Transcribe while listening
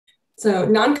So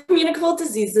non-communicable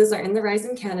diseases are in the rise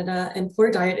in Canada, and poor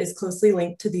diet is closely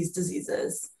linked to these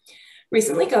diseases.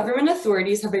 Recently, government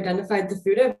authorities have identified the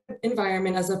food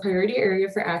environment as a priority area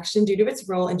for action due to its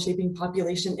role in shaping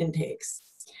population intakes.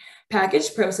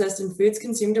 Packaged, processed, and foods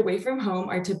consumed away from home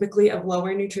are typically of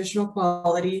lower nutritional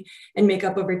quality and make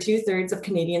up over 2/3 of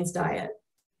Canadians' diet.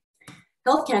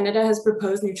 Health Canada has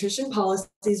proposed nutrition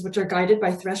policies which are guided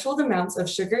by threshold amounts of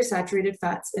sugar, saturated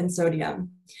fats, and sodium.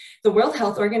 The World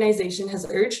Health Organization has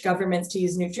urged governments to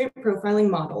use nutrient profiling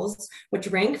models,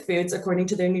 which rank foods according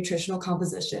to their nutritional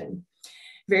composition.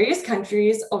 Various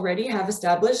countries already have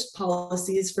established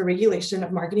policies for regulation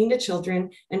of marketing to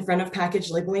children in front of package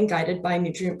labeling guided by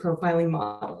nutrient profiling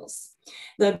models.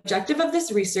 The objective of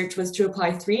this research was to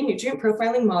apply 3 nutrient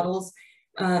profiling models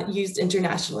used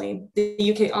internationally: the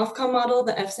UK Ofcom model,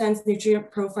 the FSAN's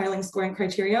nutrient profiling scoring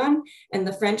criterion, and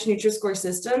the French Nutri-Score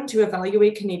system to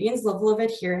evaluate Canadians' level of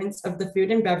adherence of the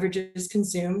food and beverages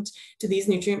consumed to these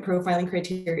nutrient profiling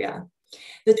criteria.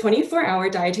 The 24-hour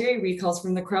dietary recalls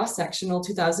from the cross-sectional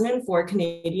 2004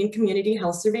 Canadian Community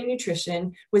Health Survey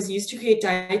Nutrition was used to create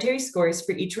dietary scores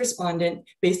for each respondent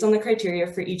based on the criteria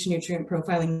for each nutrient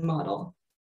profiling model.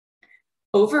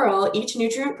 Overall, each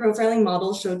nutrient profiling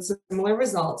model showed similar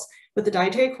results, with the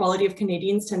dietary quality of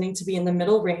Canadians tending to be in the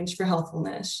middle range for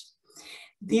healthfulness.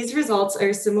 These results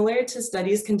are similar to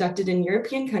studies conducted in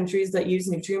European countries that use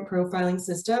nutrient profiling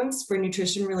systems for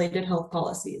nutrition-related health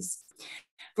policies.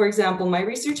 For example, my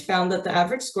research found that the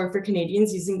average score for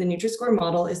Canadians using the Nutri-Score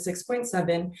model is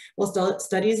 6.7, while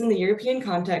studies in the European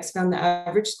context found the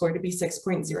average score to be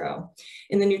 6.0.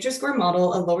 In the Nutri-Score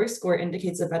model, a lower score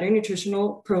indicates a better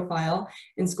nutritional profile,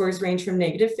 and scores range from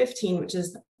 -15, which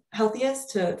is healthiest,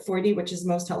 to 40, which is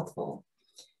most healthful.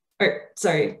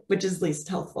 Which is least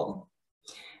healthful.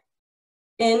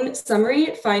 In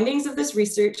summary, findings of this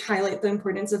research highlight the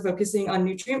importance of focusing on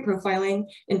nutrient profiling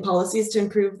in policies to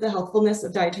improve the healthfulness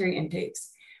of dietary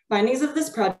intakes. Findings of this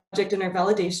project and our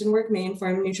validation work may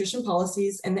inform nutrition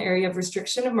policies in the area of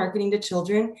restriction of marketing to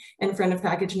children and front of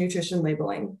package nutrition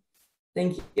labeling.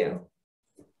 Thank you.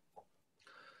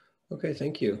 Okay,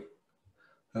 thank you.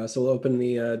 So we'll open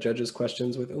the judges'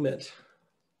 questions with Umit.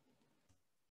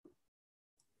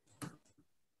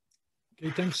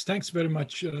 Okay, thanks very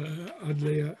much,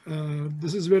 Adelia.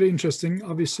 This is very interesting.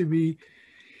 Obviously, we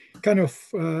kind of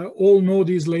all know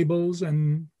these labels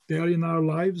and they are in our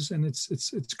lives, and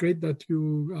it's great that you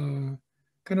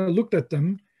kind of looked at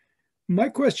them. My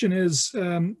question is,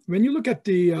 when you look at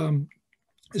the,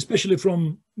 especially from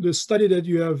the study that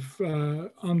you have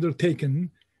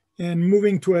undertaken and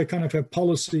moving to a kind of a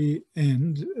policy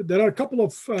end, there are a couple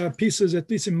of pieces, at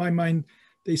least in my mind,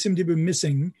 they seem to be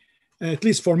missing. At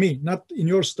least for me, not in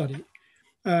your study.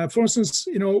 For instance,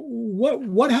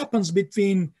 what happens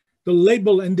between the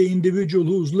label and the individual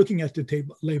who's looking at the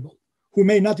label, who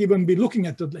may not even be looking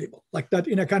at the label, like that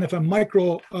in a kind of a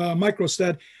micro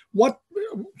stat? What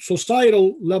societal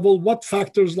level, what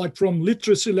factors, like from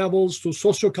literacy levels to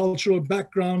sociocultural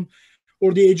background,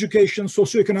 or the education,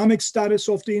 socioeconomic status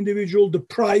of the individual, the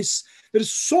price?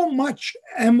 There's so much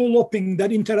enveloping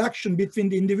that interaction between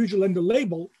the individual and the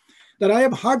label that I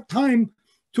have a hard time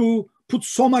to put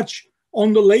so much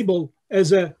on the label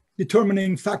as a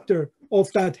determining factor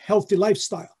of that healthy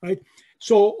lifestyle, right?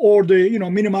 So, or the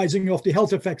minimizing of the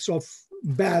health effects of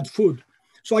bad food.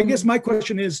 So I guess my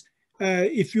question is,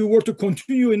 if you were to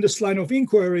continue in this line of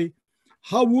inquiry,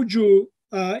 how would you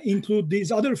include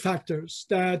these other factors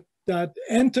that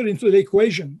enter into the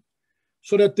equation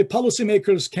so that the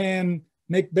policymakers can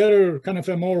make better, kind of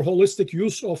a more holistic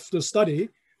use of the study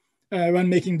when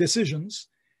making decisions,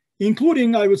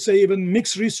 including, I would say, even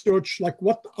mixed research, like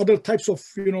what other types of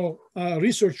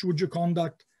research would you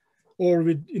conduct, or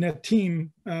in a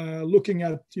team looking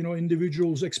at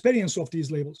individuals' experience of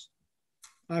these labels?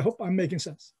 I hope I'm making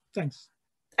sense. Thanks.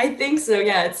 I think so.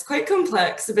 Yeah, it's quite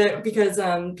complex a bit because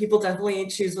people definitely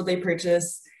choose what they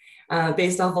purchase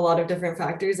based off a lot of different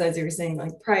factors, as you were saying,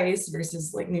 like price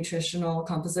versus like nutritional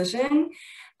composition.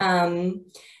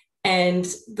 And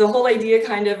the whole idea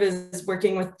kind of is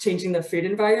working with changing the food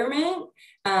environment.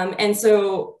 And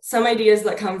so some ideas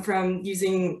that come from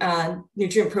using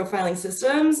nutrient profiling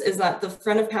systems is that the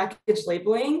front of package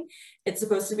labeling, it's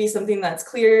supposed to be something that's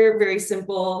clear, very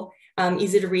simple,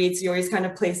 easy to read. So you always kind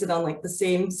of place it on like the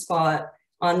same spot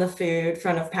on the food,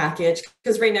 front of package,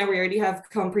 because right now we already have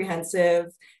comprehensive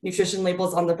nutrition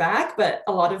labels on the back, but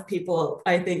a lot of people,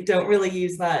 I think, don't really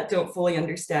use that, don't fully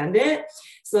understand it.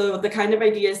 So the kind of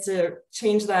idea is to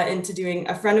change that into doing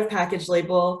a front of package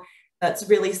label that's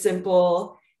really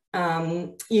simple.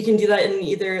 You can do that in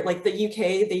either, like the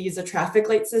UK, they use a traffic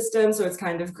light system. So it's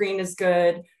kind of green is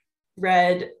good,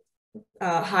 red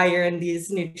higher in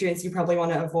these nutrients you probably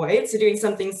want to avoid. So doing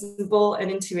something simple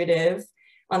and intuitive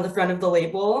on the front of the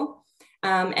label.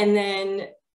 And then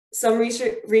some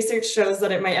research shows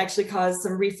that it might actually cause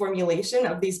some reformulation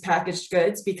of these packaged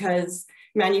goods because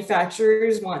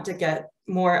manufacturers want to get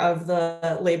more of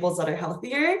the labels that are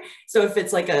healthier. So if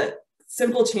it's like a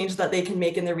simple change that they can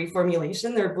make in the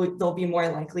reformulation, they'll be more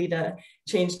likely to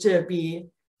change to be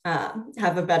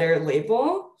have a better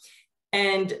label.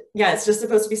 And yeah, it's just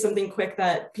supposed to be something quick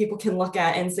that people can look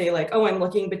at and say like, oh, I'm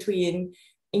looking between,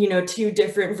 you know, two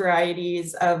different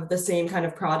varieties of the same kind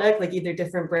of product, like either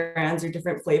different brands or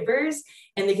different flavors,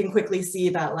 and they can quickly see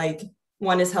that like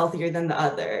one is healthier than the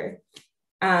other.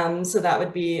 So that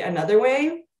would be another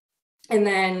way. And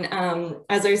then,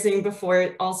 as I was saying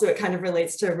before, also it kind of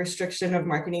relates to restriction of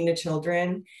marketing to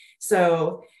children.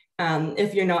 So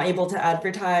if you're not able to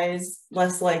advertise,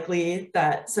 less likely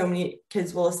that so many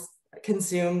kids will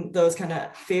consume those kind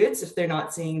of foods if they're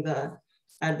not seeing the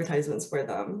advertisements for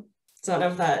them. So I don't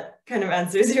know if that kind of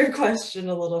answers your question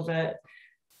a little bit.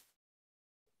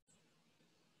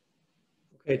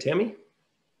 Okay, Tammy?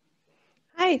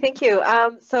 Hi, thank you.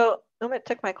 So Umit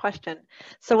took my question.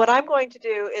 So what I'm going to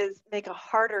do is make a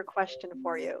harder question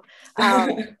for you.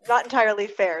 Not entirely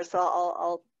fair, so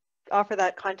I'll offer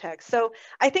that context. So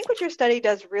I think what your study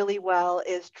does really well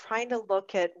is trying to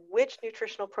look at which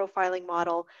nutritional profiling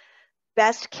model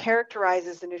best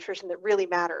characterizes the nutrition that really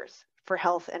matters for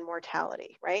health and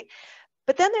mortality, right?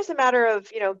 But then there's a matter of,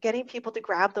 you know, getting people to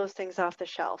grab those things off the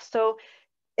shelf. So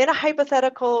in a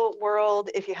hypothetical world,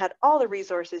 if you had all the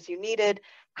resources you needed,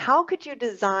 how could you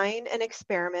design an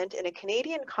experiment in a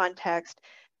Canadian context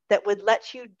that would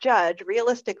let you judge,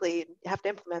 realistically, you have to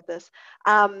implement this,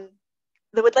 that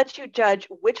would let you judge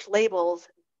which labels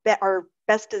that are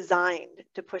best designed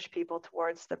to push people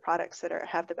towards the products that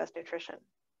have the best nutrition?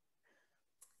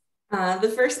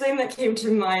 The first thing that came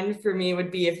to mind for me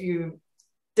would be if you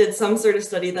did some sort of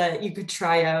study that you could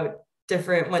try out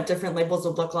what different labels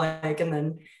would look like, and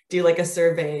then do like a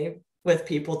survey with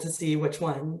people to see which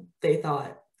one they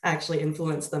thought actually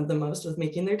influenced them the most with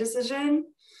making their decision.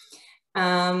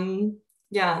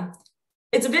 Yeah,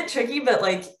 it's a bit tricky, but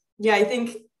like, yeah, I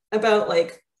think about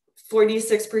like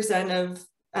 46%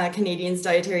 of Canadians'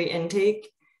 dietary intake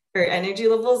or energy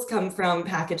levels come from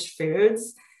packaged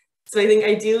foods. So I think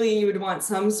ideally you would want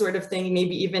some sort of thing,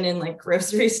 maybe even in like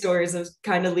grocery stores, of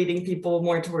kind of leading people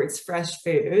more towards fresh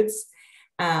foods.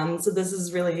 So this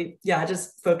is really, yeah,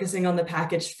 just focusing on the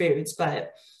packaged foods.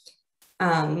 But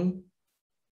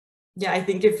yeah, I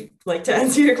think if, like, to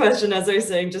answer your question, as I was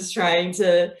saying, just trying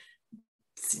to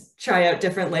try out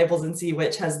different labels and see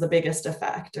which has the biggest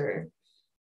effect, or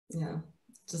yeah,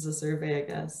 just a survey, I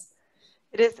guess.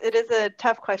 It is a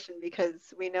tough question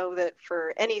because we know that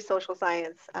for any social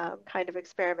science kind of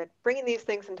experiment, bringing these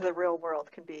things into the real world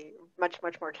can be much,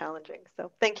 much more challenging.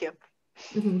 So thank you.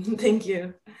 Thank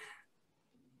you.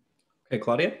 Okay,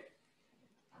 Claudia?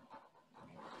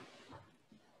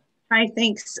 Hi,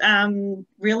 thanks.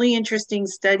 Really interesting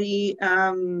study.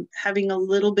 Having a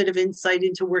little bit of insight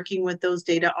into working with those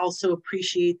data. Also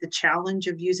appreciate the challenge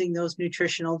of using those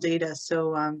nutritional data.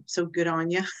 So, so good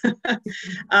on you.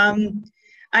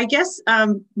 I guess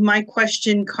my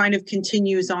question kind of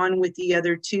continues on with the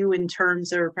other two in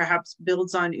terms, or perhaps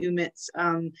builds on Umit's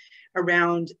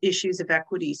around issues of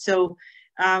equity. So,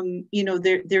 you know,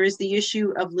 there is the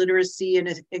issue of literacy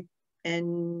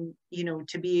and you know,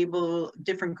 to be able,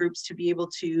 different groups to be able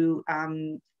to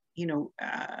you know,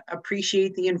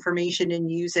 appreciate the information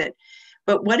and use it.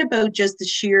 But what about just the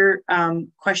sheer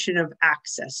question of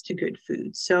access to good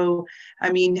food? So,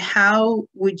 I mean, how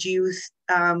would you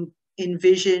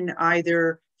envision,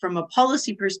 either from a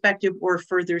policy perspective or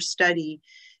further study,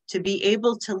 to be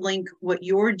able to link what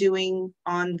you're doing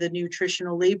on the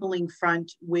nutritional labeling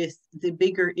front with the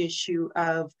bigger issue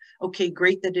of, okay,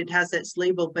 great that it has its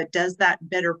label, but does that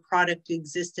better product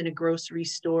exist in a grocery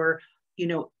store, you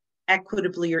know,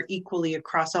 equitably or equally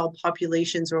across all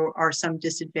populations, or are some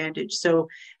disadvantaged? So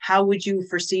how would you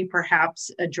foresee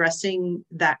perhaps addressing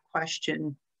that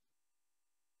question?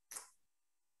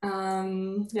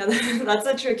 Yeah, that's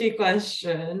a tricky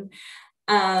question.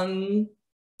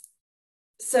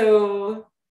 So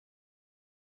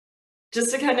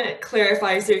just to kind of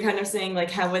clarify, so you're kind of saying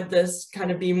like, how would this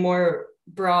kind of be more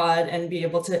broad and be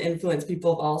able to influence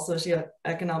people of all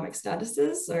socioeconomic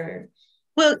statuses, or?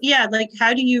 Well, yeah, like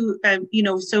how do you, you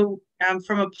know, so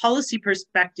from a policy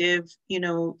perspective, you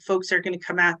know, folks are going to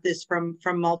come at this from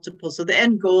multiple. So the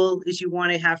end goal is you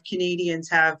want to have Canadians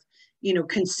have, you know,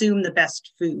 consume the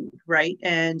best food, right?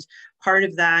 And part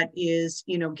of that is,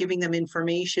 you know, giving them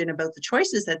information about the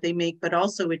choices that they make, but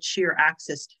also it's sheer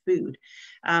access to food.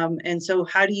 And so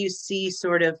how do you see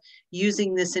sort of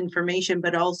using this information,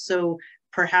 but also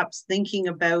perhaps thinking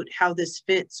about how this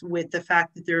fits with the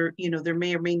fact that there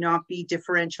may or may not be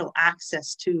differential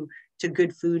access to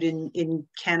good food in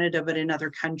Canada, but in other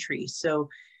countries. So,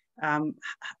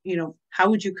 how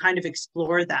would you kind of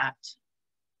explore that?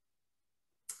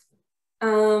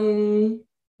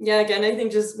 Yeah, again, I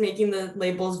think just making the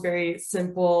labels very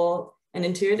simple and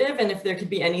intuitive. And if there could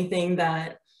be anything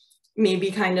that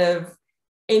maybe kind of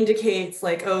indicates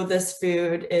like, oh, this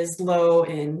food is low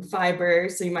in fiber,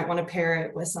 so you might want to pair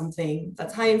it with something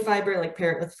that's high in fiber, like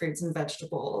pair it with fruits and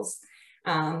vegetables.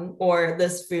 Or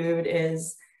this food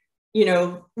is,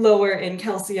 lower in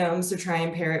calcium, so try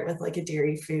and pair it with like a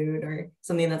dairy food or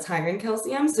something that's higher in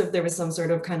calcium. So if there was some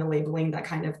sort of kind of labeling that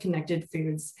kind of connected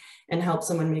foods and help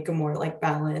someone make a more like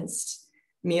balanced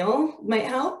meal might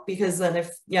help, because then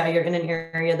if, you're in an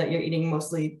area that you're eating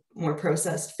mostly more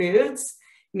processed foods,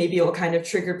 maybe it will kind of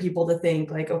trigger people to think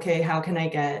like, okay, how can I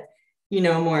get,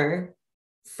 more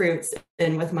fruits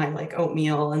in with my like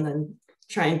oatmeal, and then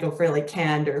try and go for like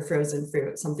canned or frozen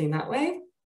fruit, something that way.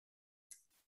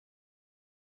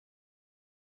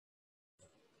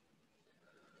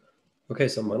 Okay,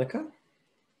 so Monica.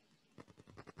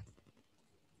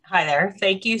 Hi there.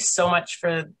 Thank you so much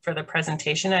for the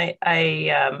presentation. I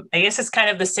guess it's kind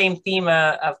of the same theme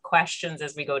of questions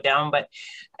as we go down, but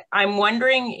I'm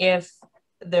wondering if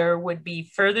there would be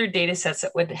further data sets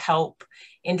that would help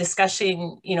in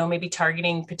discussing, maybe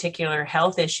targeting particular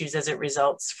health issues as it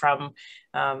results from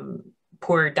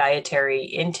poor dietary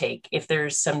intake. If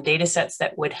there's some data sets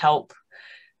that would help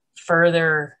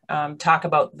further talk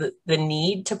about the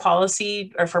need to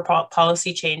policy or for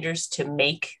policy changers to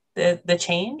make the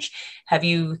change. Have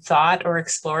you thought or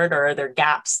explored, or are there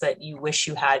gaps that you wish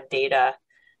you had data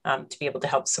to be able to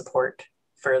help support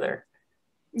further?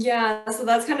 Yeah, so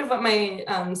that's kind of what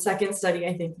my second study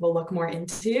I think will look more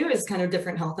into, is kind of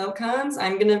different health outcomes.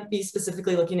 I'm going to be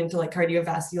specifically looking into like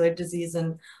cardiovascular disease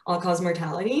and all-cause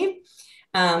mortality.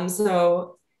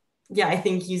 So yeah, I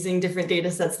think using different data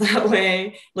sets that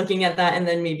way, looking at that, and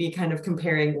then maybe kind of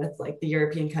comparing with like the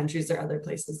European countries or other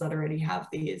places that already have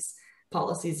these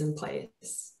policies in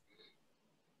place.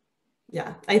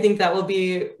 Yeah, I think that will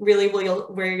be really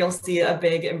where you'll see a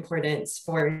big importance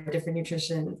for different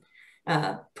nutrition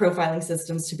profiling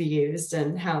systems to be used,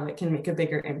 and how it can make a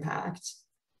bigger impact.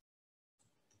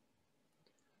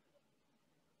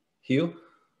 Hugh?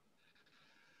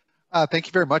 Thank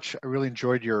you very much. I really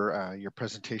enjoyed your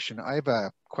presentation. I have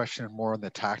a question more on the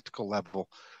tactical level.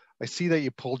 I see that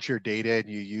you pulled your data and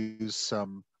you use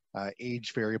some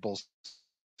age variables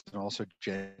and also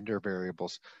gender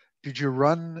variables. Did you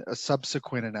run a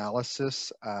subsequent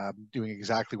analysis doing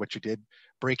exactly what you did,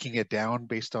 breaking it down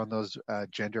based on those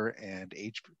gender and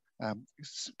age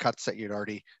cuts that you'd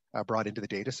already brought into the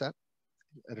data set?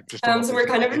 So we're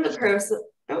kind of in the process.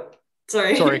 Oh,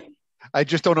 sorry. Sorry. I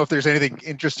just don't know if there's anything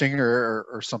interesting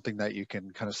or something that you can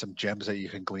kind of some gems that you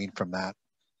can glean from that.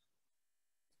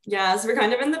 Yeah, so we're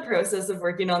kind of in the process of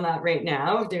working on that right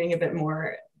now, of doing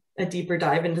a deeper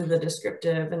dive into the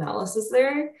descriptive analysis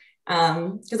there.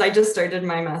 Because I just started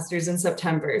my master's in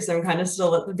September, so I'm kind of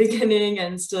still at the beginning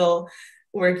and still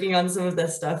working on some of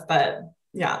this stuff, but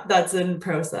yeah, that's in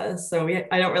process. So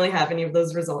I don't really have any of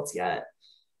those results yet.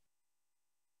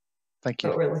 Thank you.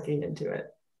 But we're looking into it.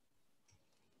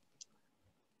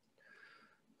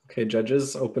 Okay,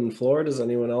 judges, open floor. Does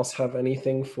anyone else have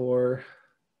anything for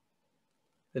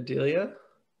Adelia?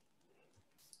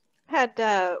 I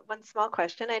had one small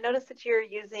question. I noticed that you're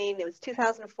using, it was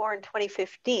 2004 and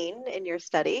 2015 in your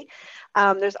study.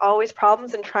 There's always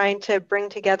problems in trying to bring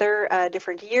together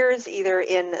different years, either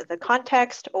in the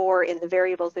context or in the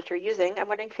variables that you're using. I'm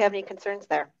wondering if you have any concerns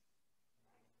there.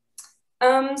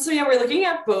 So yeah, we're looking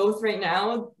at both right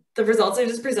now. The results I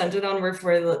just presented on were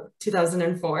for the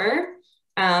 2004.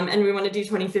 And we want to do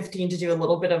 2015 to do a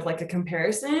little bit of like a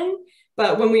comparison.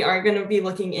 But when we are going to be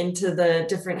looking into the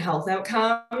different health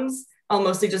outcomes, I'll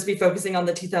mostly just be focusing on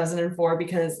the 2004,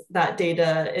 because that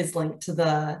data is linked to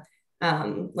the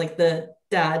like the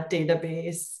DAD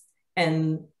database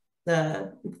and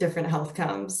the different health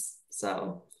outcomes.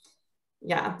 So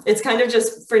yeah, it's kind of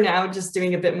just for now, just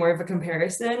doing a bit more of a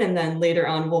comparison. And then later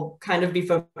on, we'll kind of be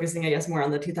focusing, I guess, more on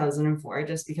the 2004,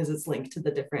 just because it's linked to the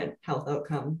different health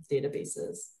outcome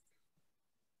databases.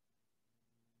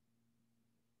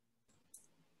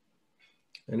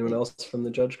 Anyone else from the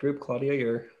judge group? Claudia,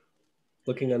 you're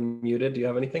looking unmuted. Do you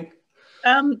have anything?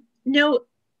 No.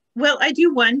 Well, I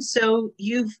do one. So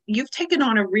you've taken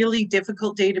on a really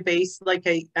difficult database, like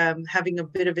having a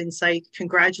bit of insight.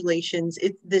 Congratulations.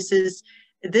 This is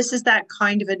that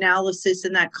kind of analysis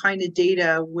and that kind of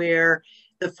data where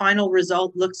the final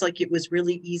result looks like it was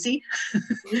really easy,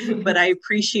 but I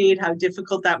appreciate how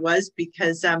difficult that was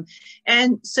because,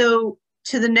 and so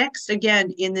to the next,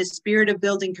 again, in the spirit of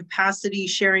building capacity,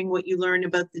 sharing what you learn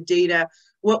about the data,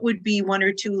 what would be 1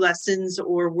 or 2 lessons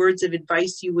or words of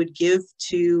advice you would give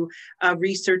to a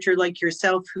researcher like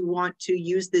yourself who want to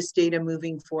use this data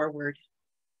moving forward?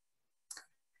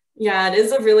 Yeah, it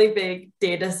is a really big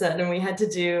data set, and we had to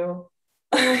do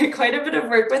quite a bit of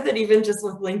work with it, even just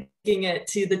with linking it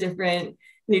to the different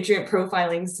nutrient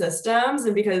profiling systems.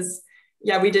 And because,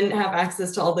 yeah, we didn't have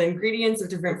access to all the ingredients of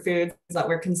different foods that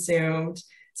were consumed.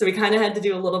 So we kind of had to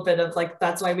do a little bit of like,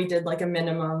 that's why we did like a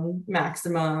minimum,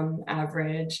 maximum,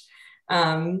 average,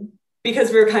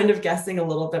 because we were kind of guessing a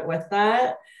little bit with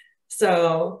that.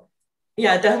 So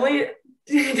yeah, definitely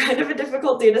kind of a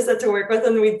difficult data set to work with.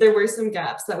 And there were some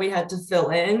gaps that we had to fill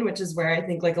in, which is where I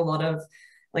think like a lot of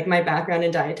like my background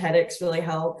in dietetics really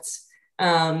helped.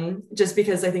 Just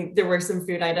because I think there were some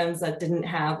food items that didn't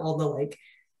have all the like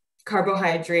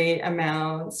carbohydrate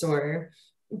amounts or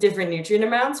different nutrient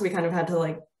amounts. We kind of had to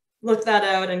like look that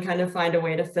out and kind of find a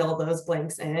way to fill those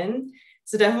blanks in.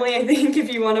 So definitely, I think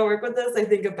if you want to work with this, I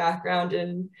think a background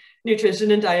in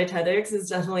nutrition and dietetics is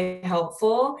definitely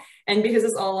helpful. And because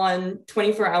it's all on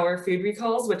 24-hour food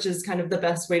recalls, which is kind of the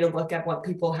best way to look at what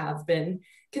people have been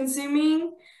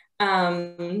consuming,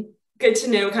 good to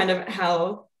know kind of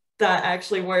how that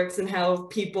actually works and how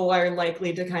people are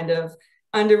likely to kind of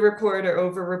underreport or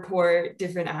overreport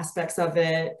different aspects of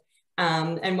it,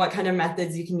 and what kind of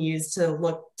methods you can use to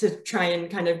look to try and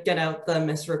kind of get out the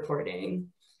misreporting.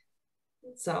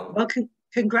 So, well,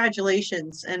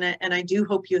 congratulations, and I do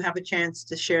hope you have a chance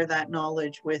to share that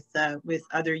knowledge with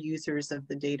other users of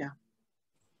the data.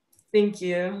 Thank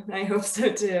you. I hope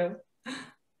so too.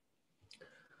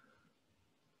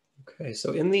 Okay,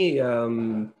 so in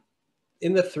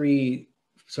the 3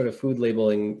 sort of food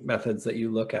labeling methods that you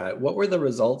look at, what were the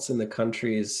results in the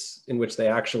countries in which they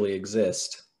actually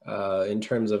exist, in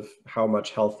terms of how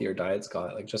much healthier diets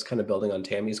got? Like just kind of building on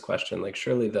Tammy's question, like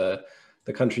surely the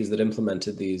countries that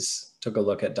implemented these took a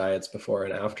look at diets before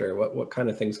and after. What kind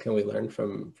of things can we learn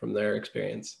from their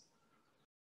experience?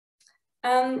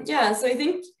 Yeah, so I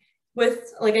think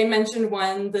with, like I mentioned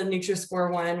one, the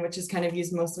Nutri-Score one, which is kind of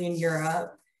used mostly in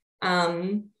Europe,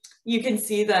 you can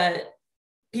see that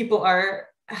people are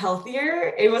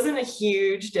healthier. It wasn't a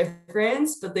huge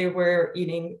difference, but they were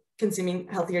consuming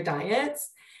healthier diets.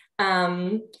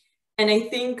 And I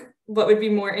think what would be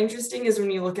more interesting is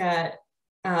when you look at,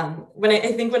 when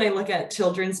I look at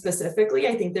children specifically,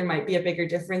 I think there might be a bigger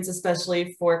difference,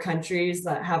 especially for countries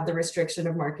that have the restriction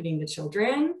of marketing to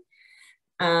children.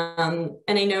 And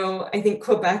I think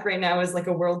Quebec right now is like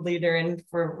a world leader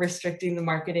for restricting the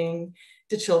marketing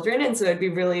to children. And so it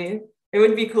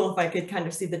would be cool if I could kind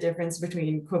of see the difference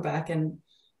between Quebec and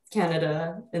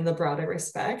Canada in the broader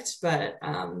respect. But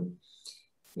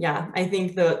yeah, I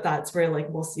think that's where like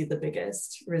we'll see the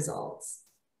biggest results.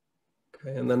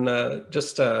 Okay, and then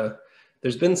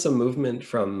there's been some movement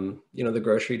from the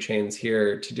grocery chains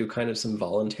here to do kind of some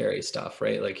voluntary stuff,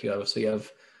 right? Like you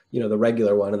have the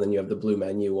regular one, and then you have the blue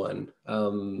menu one.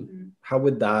 How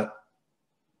would that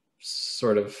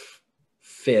sort of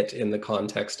fit in the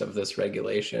context of this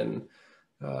regulation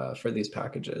for these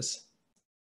packages?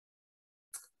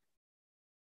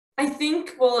 I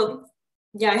think, well,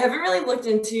 yeah, I haven't really looked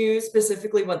into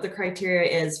specifically what the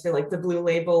criteria is for like the blue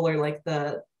label or like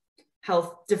the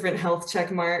different health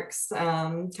check marks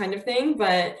kind of thing,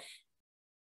 but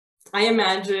I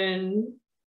imagine,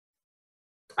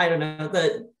 I don't know,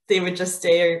 that they would just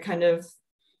stay or kind of,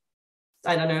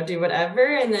 I don't know, do whatever,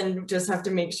 and then just have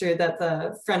to make sure that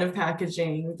the front of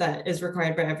packaging that is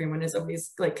required by everyone is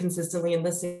always like consistently in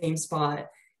the same spot,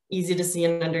 easy to see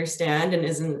and understand, and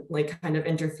isn't like kind of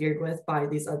interfered with by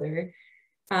these other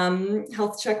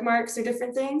health check marks or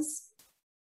different things.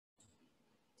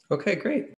 Okay, great.